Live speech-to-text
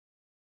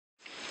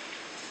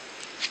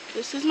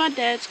This is my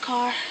dad's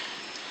car.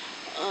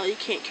 You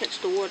can't catch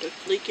the water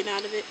leaking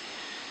out of it.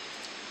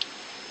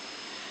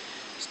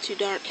 It's too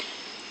dark.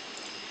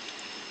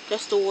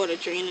 That's the water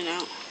draining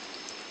out.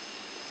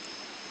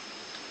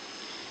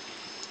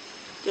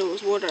 There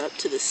was water up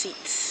to the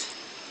seats.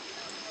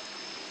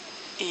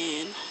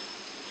 And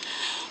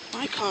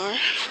my car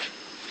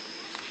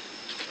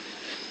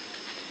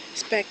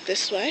is back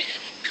this way.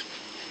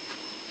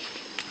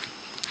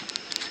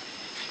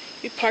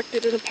 We parked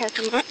it in the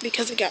parking lot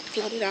because it got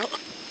flooded out.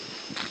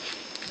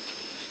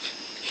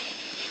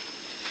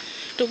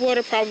 The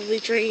water probably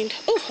drained.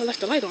 Oh, I left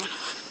the light on.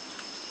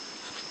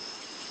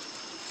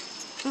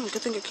 Oh,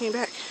 good thing it came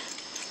back.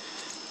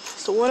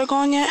 Is the water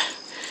gone yet?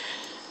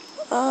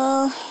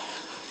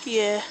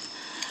 Yeah.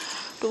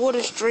 The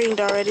water's drained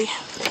already.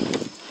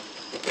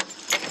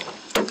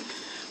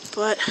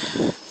 But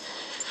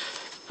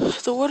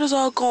the water's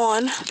all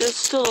gone. There's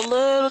still a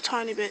little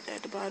tiny bit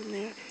at the bottom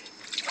there.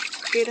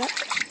 See that?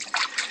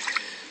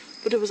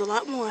 But there was a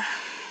lot more.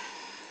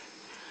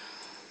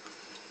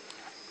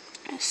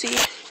 Let's see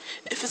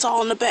if it's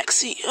all in the back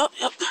seat. Oh,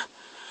 yep.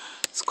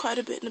 It's quite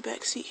a bit in the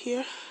back seat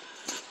here.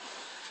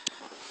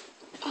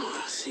 Oh,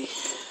 let's see.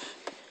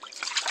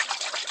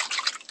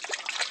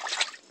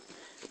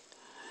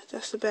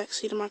 That's the back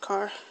seat of my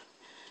car.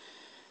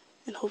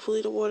 And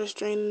hopefully the water's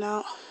draining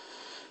out.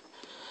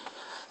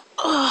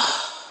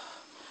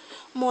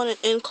 I'm on an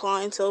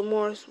incline, so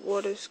more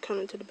water's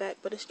coming to the back,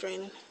 but it's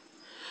draining.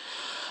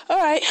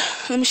 Alright,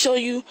 let me show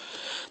you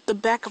the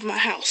back of my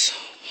house.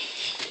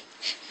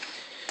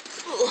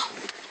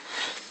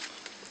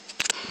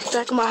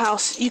 Back of my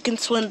house, you can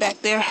swim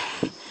back there.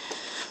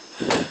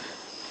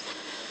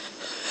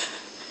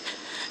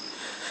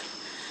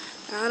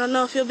 I don't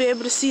know if you'll be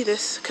able to see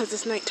this because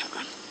it's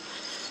nighttime.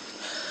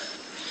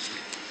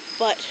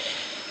 But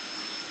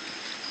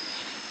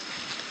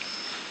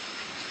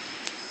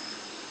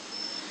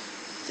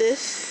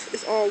this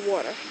is all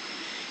water.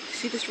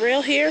 See this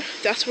rail here?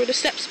 That's where the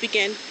steps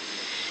begin.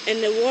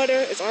 And the water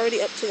is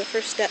already up to the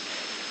first step.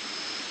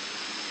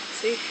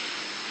 See?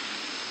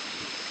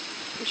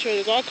 I'm sure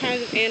there's all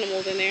kinds of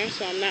animals in there,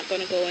 so I'm not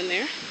going to go in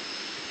there.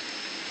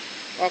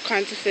 All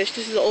kinds of fish.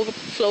 This is the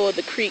overflow of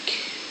the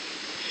creek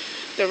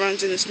that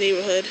runs in this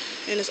neighborhood.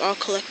 And it's all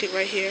collected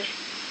right here.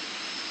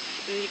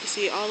 And you can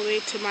see it all the way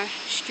to my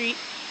street.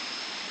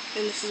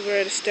 And this is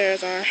where the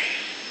stairs are.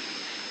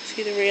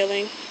 See the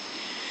railing?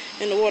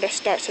 And the water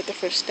starts at the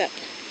first step.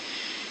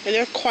 And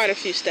there are quite a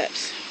few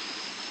steps.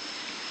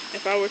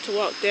 If I were to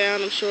walk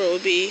down, I'm sure it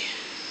would be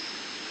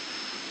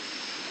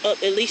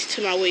up at least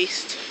to my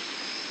waist.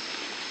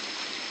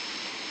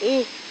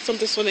 Ooh,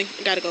 something's swimming.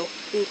 I gotta go.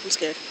 Ooh, I'm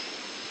scared.